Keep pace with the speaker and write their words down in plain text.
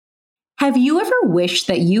Have you ever wished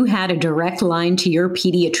that you had a direct line to your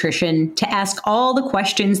pediatrician to ask all the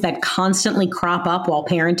questions that constantly crop up while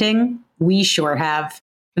parenting? We sure have.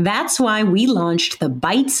 That's why we launched the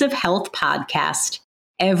Bites of Health podcast.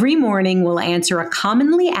 Every morning, we'll answer a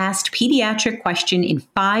commonly asked pediatric question in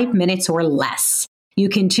 5 minutes or less. You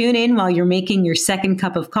can tune in while you're making your second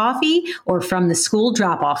cup of coffee or from the school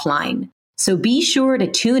drop-off line. So be sure to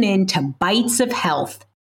tune in to Bites of Health,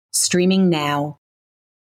 streaming now.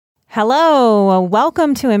 Hello,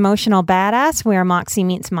 welcome to Emotional Badass, where Moxie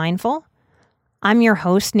meets mindful. I'm your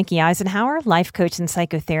host, Nikki Eisenhower, life coach and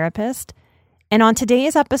psychotherapist. And on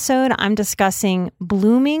today's episode, I'm discussing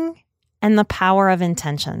blooming and the power of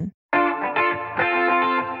intention.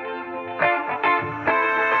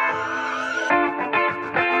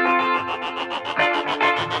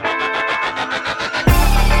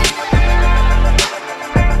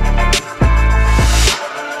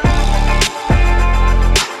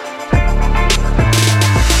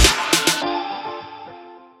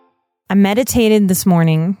 I meditated this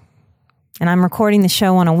morning, and I'm recording the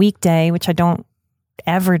show on a weekday, which I don't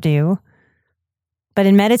ever do. But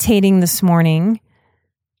in meditating this morning,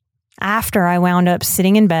 after I wound up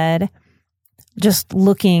sitting in bed, just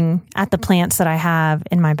looking at the plants that I have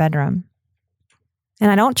in my bedroom.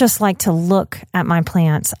 And I don't just like to look at my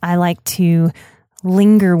plants, I like to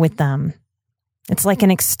linger with them. It's like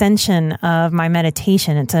an extension of my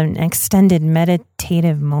meditation. It's an extended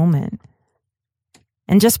meditative moment.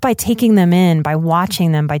 And just by taking them in, by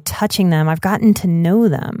watching them, by touching them, I've gotten to know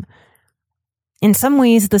them. In some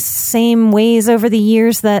ways, the same ways over the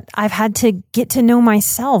years that I've had to get to know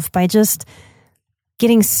myself by just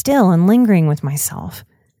getting still and lingering with myself.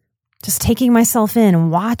 Just taking myself in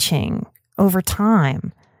and watching over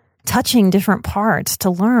time, touching different parts to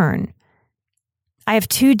learn. I have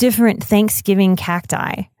 2 different Thanksgiving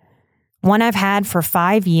cacti. One I've had for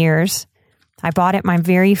 5 years. I bought it my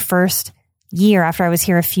very first year after I was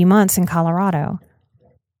here a few months in Colorado.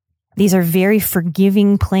 These are very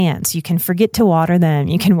forgiving plants. You can forget to water them.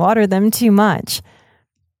 You can water them too much.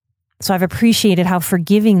 So I've appreciated how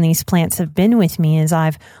forgiving these plants have been with me as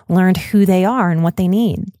I've learned who they are and what they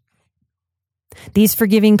need. These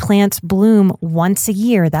forgiving plants bloom once a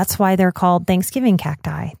year. That's why they're called Thanksgiving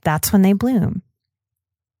cacti. That's when they bloom.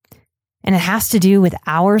 And it has to do with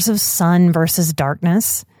hours of sun versus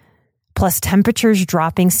darkness, plus temperatures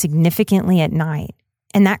dropping significantly at night.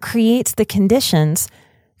 And that creates the conditions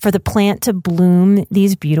for the plant to bloom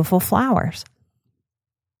these beautiful flowers.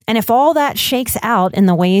 And if all that shakes out in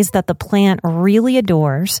the ways that the plant really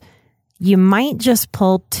adores, you might just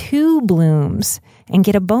pull 2 blooms and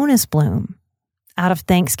get a bonus bloom out of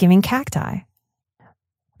Thanksgiving cacti.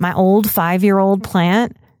 My old 5-year-old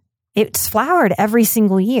plant, it's flowered every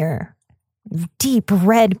single year. Deep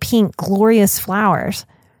red, pink, glorious flowers.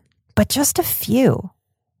 But just a few.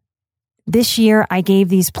 This year, I gave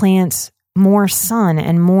these plants more sun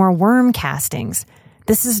and more worm castings.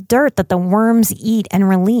 This is dirt that the worms eat and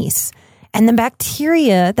release. And the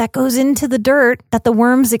bacteria that goes into the dirt that the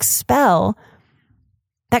worms expel,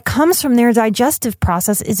 that comes from their digestive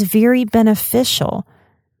process, is very beneficial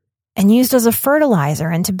and used as a fertilizer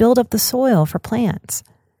and to build up the soil for plants.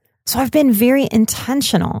 So I've been very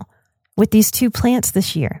intentional with these 2 plants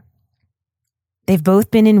this year. They've both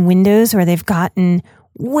been in windows where they've gotten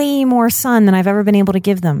way more sun than I've ever been able to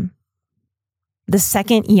give them. The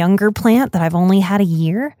second younger plant that I've only had a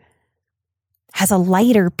year has a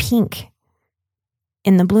lighter pink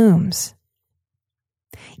in the blooms.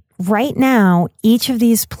 Right now, each of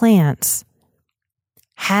these plants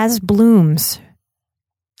has blooms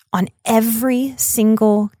on every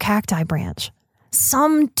single cacti branch.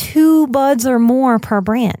 Some 2 buds or more per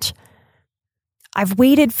branch. I've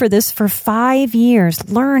waited for this for 5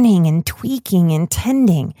 years, learning and tweaking and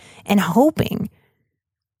tending and hoping.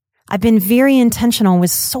 I've been very intentional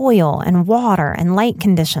with soil and water and light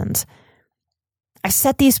conditions. I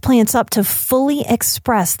set these plants up to fully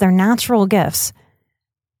express their natural gifts.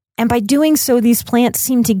 And by doing so, these plants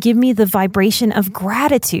seem to give me the vibration of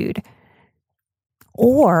gratitude.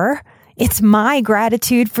 Or it's my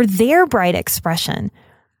gratitude for their bright expression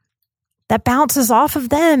that bounces off of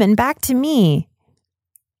them and back to me.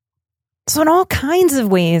 So in all kinds of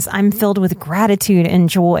ways, I'm filled with gratitude and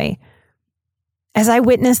joy as I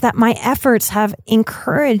witness that my efforts have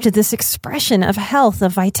encouraged this expression of health,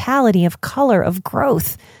 of vitality, of color, of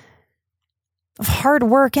growth, of hard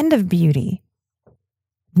work, and of beauty.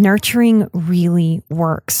 Nurturing really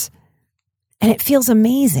works, and it feels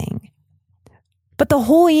amazing. But the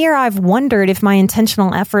whole year I've wondered if my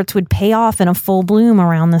intentional efforts would pay off in a full bloom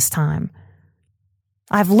around this time.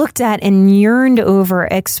 I've looked at and yearned over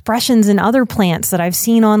expressions in other plants that I've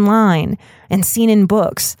seen online and seen in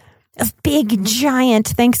books of big, giant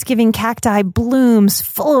Thanksgiving cacti blooms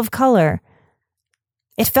full of color.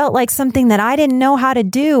 It felt like something that I didn't know how to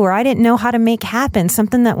do or I didn't know how to make happen,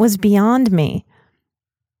 something that was beyond me.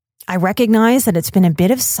 I recognize that it's been a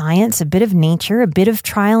bit of science, a bit of nature, a bit of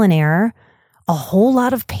trial and error, a whole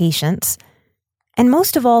lot of patience, and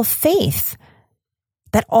most of all, faith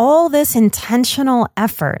that all this intentional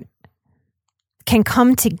effort can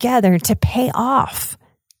come together to pay off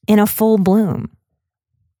in a full bloom.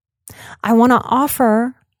 I want to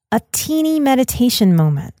offer a teeny meditation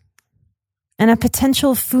moment and a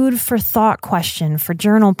potential food for thought question for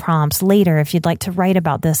journal prompts later if you'd like to write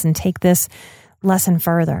about this and take this lesson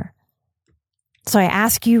further. So I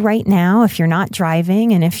ask you right now, if you're not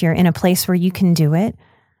driving and if you're in a place where you can do it,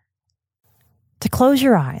 to close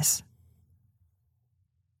your eyes.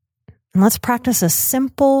 And let's practice a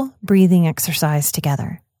simple breathing exercise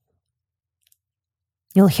together.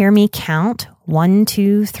 You'll hear me count 1,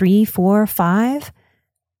 2, 3, 4, 5.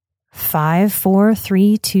 5, 4,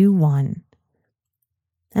 3, 2, 1.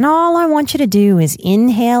 And all I want you to do is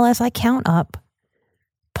inhale as I count up,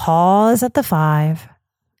 pause at the 5,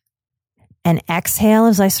 and exhale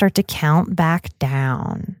as I start to count back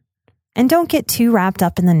down. And don't get too wrapped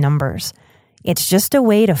up in the numbers. It's just a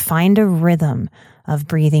way to find a rhythm of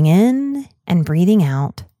breathing in and breathing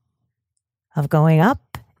out, of going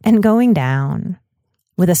up and going down,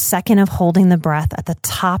 with a second of holding the breath at the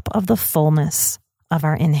top of the fullness of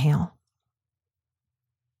our inhale.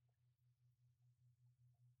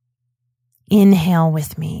 Inhale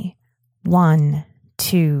with me. 1,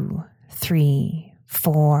 2, 3,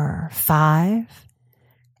 4, 5.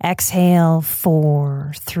 Exhale,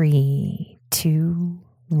 4, 3, 2,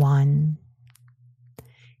 1.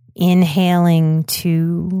 Inhaling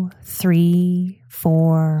 2, 3,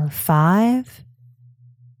 4, 5.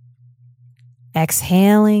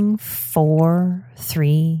 Exhaling 4,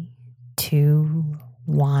 3, 2,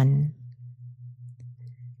 1.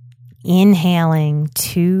 Inhaling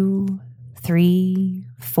 2, 3,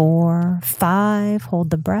 4, 5. Hold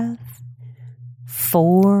the breath.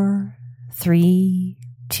 4, 3,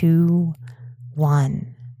 2,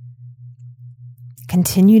 1.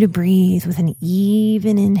 Continue to breathe with an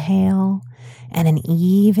even inhale and an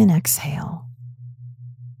even exhale.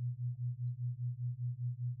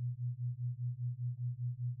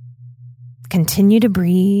 Continue to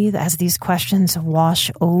breathe as these questions wash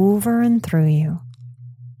over and through you.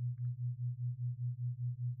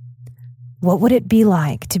 What would it be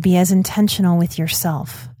like to be as intentional with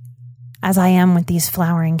yourself as I am with these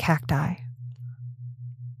flowering cacti?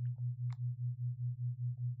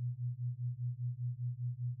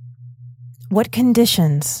 What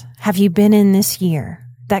conditions have you been in this year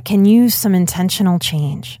that can use some intentional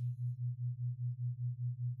change?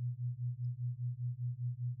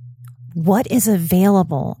 What is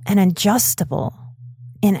available and adjustable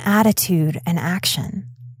in attitude and action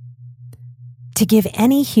to give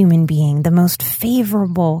any human being the most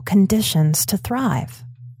favorable conditions to thrive?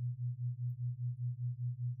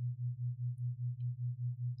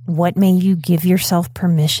 What may you give yourself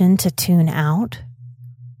permission to tune out?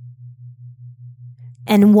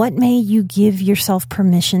 And what may you give yourself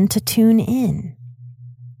permission to tune in?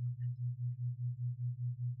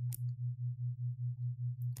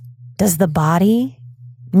 Does the body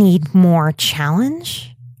need more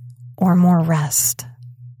challenge or more rest?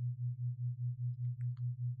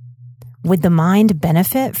 Would the mind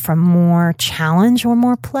benefit from more challenge or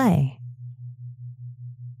more play?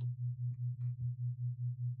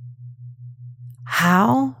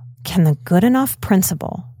 How can the good enough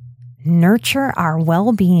principle nurture our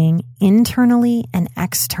well-being internally and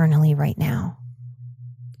externally right now?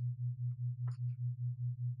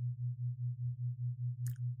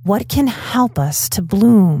 What can help us to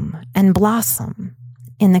bloom and blossom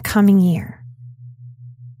in the coming year?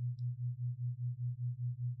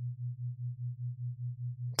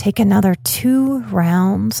 Take another 2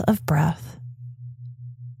 rounds of breath,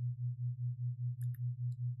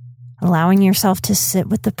 allowing yourself to sit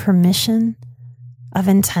with the permission of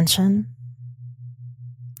intention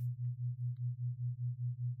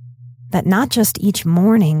that not just each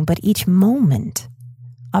morning, but each moment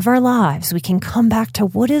of our lives, we can come back to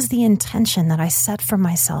what is the intention that I set for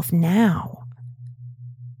myself now?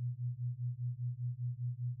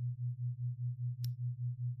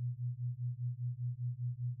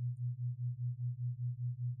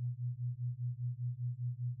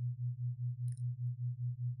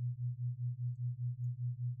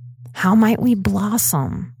 How might we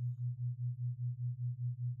blossom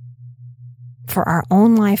for our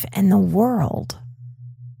own life and the world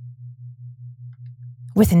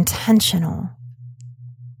with intentional,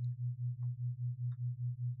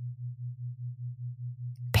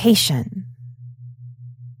 patient,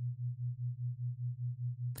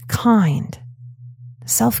 kind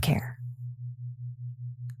self-care.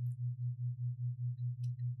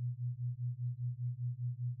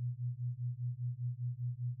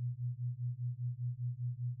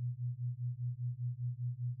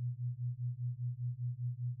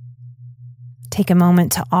 Take a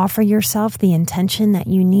moment to offer yourself the intention that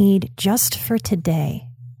you need just for today,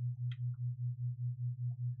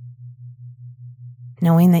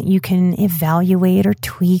 knowing that you can evaluate or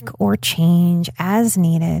tweak or change as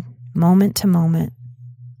needed, moment to moment.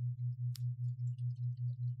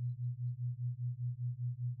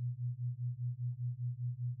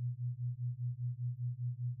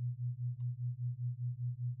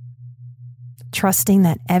 Trusting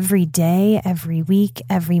that every day, every week,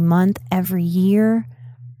 every month, every year,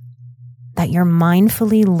 that you're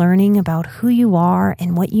mindfully learning about who you are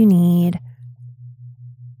and what you need.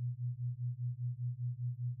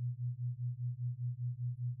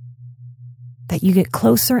 That you get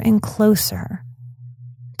closer and closer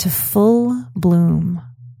to full bloom.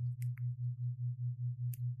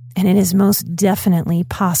 And it is most definitely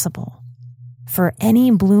possible for any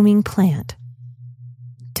blooming plant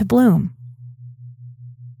to bloom.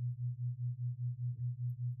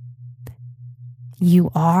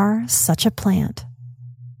 You are such a plant.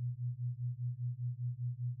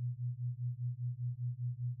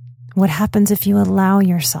 What happens if you allow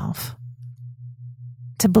yourself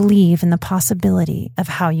to believe in the possibility of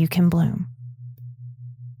how you can bloom?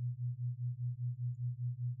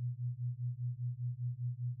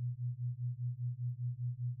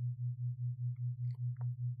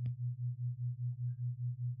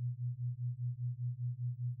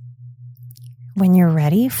 When you're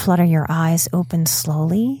ready, flutter your eyes open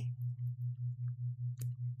slowly,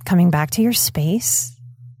 coming back to your space,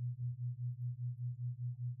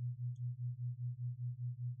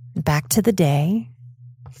 back to the day,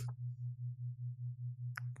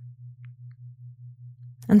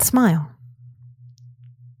 and smile.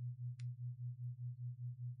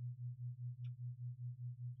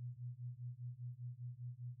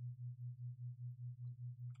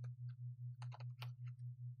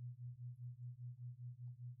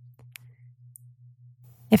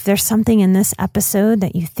 If there's something in this episode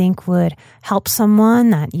that you think would help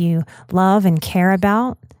someone that you love and care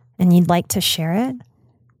about and you'd like to share it,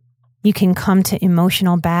 you can come to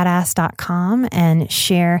emotionalbadass.com and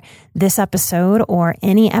share this episode or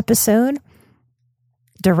any episode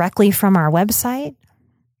directly from our website.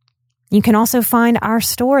 You can also find our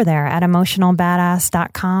store there at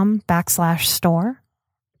emotionalbadass.com/store.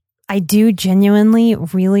 I do genuinely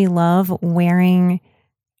really love wearing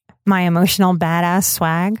my Emotional Badass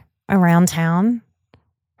swag around town.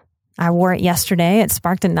 I wore it yesterday. It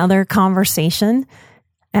sparked another conversation.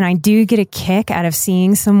 And I do get a kick out of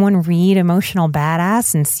seeing someone read Emotional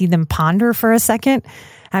Badass and see them ponder for a second,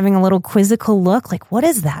 having a little quizzical look like, what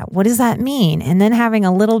is that? What does that mean? And then having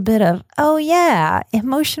a little bit of, oh yeah,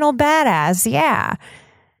 Emotional Badass, yeah.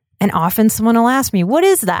 And often someone will ask me, what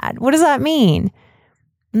is that? What does that mean?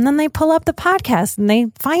 And then they pull up the podcast and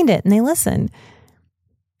they find it and they listen.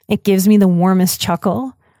 It gives me the warmest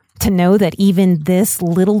chuckle to know that even this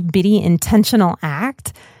little bitty intentional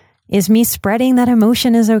act is me spreading that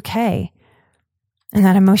emotion is okay. And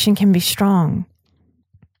that emotion can be strong.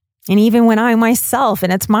 And even when I myself,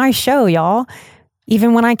 and it's my show, y'all,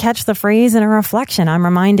 even when I catch the phrase in a reflection, I'm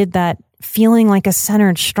reminded that feeling like a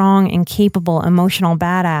centered, strong, and capable emotional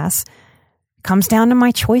badass comes down to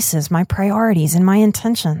my choices, my priorities, and my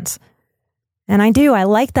intentions. And I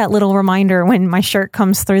like that little reminder when my shirt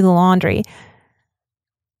comes through the laundry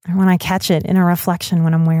or when I catch it in a reflection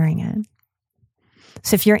when I'm wearing it.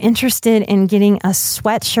 So if you're interested in getting a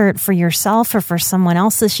sweatshirt for yourself or for someone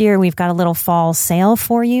else this year, we've got a little fall sale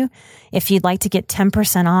for you. If you'd like to get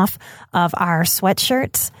 10% off of our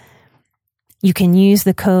sweatshirts, you can use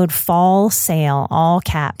the code FALLSALE, all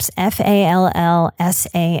caps, FALLSALE.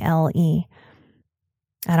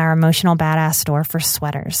 At our Emotional Badass store for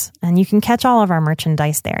sweaters. And you can catch all of our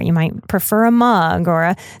merchandise there. You might prefer a mug or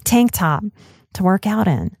a tank top to work out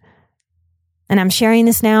in. And I'm sharing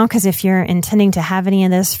this now because if you're intending to have any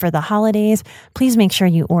of this for the holidays, please make sure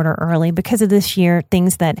you order early. Because of this year,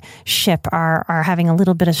 things that ship are having a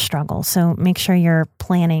little bit of struggle. So make sure you're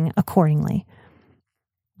planning accordingly.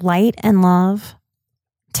 Light and love.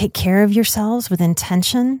 Take care of yourselves with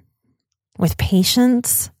intention, with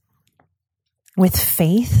patience, with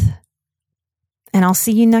faith, and I'll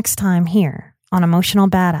see you next time here on Emotional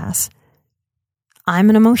Badass. I'm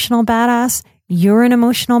an emotional badass. You're an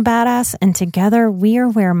emotional badass, and together we are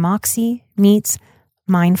where Moxie meets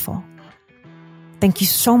mindful. Thank you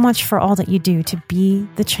so much for all that you do to be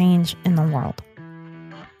the change in the world.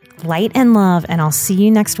 Light and love, and I'll see you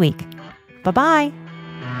next week. Bye-bye.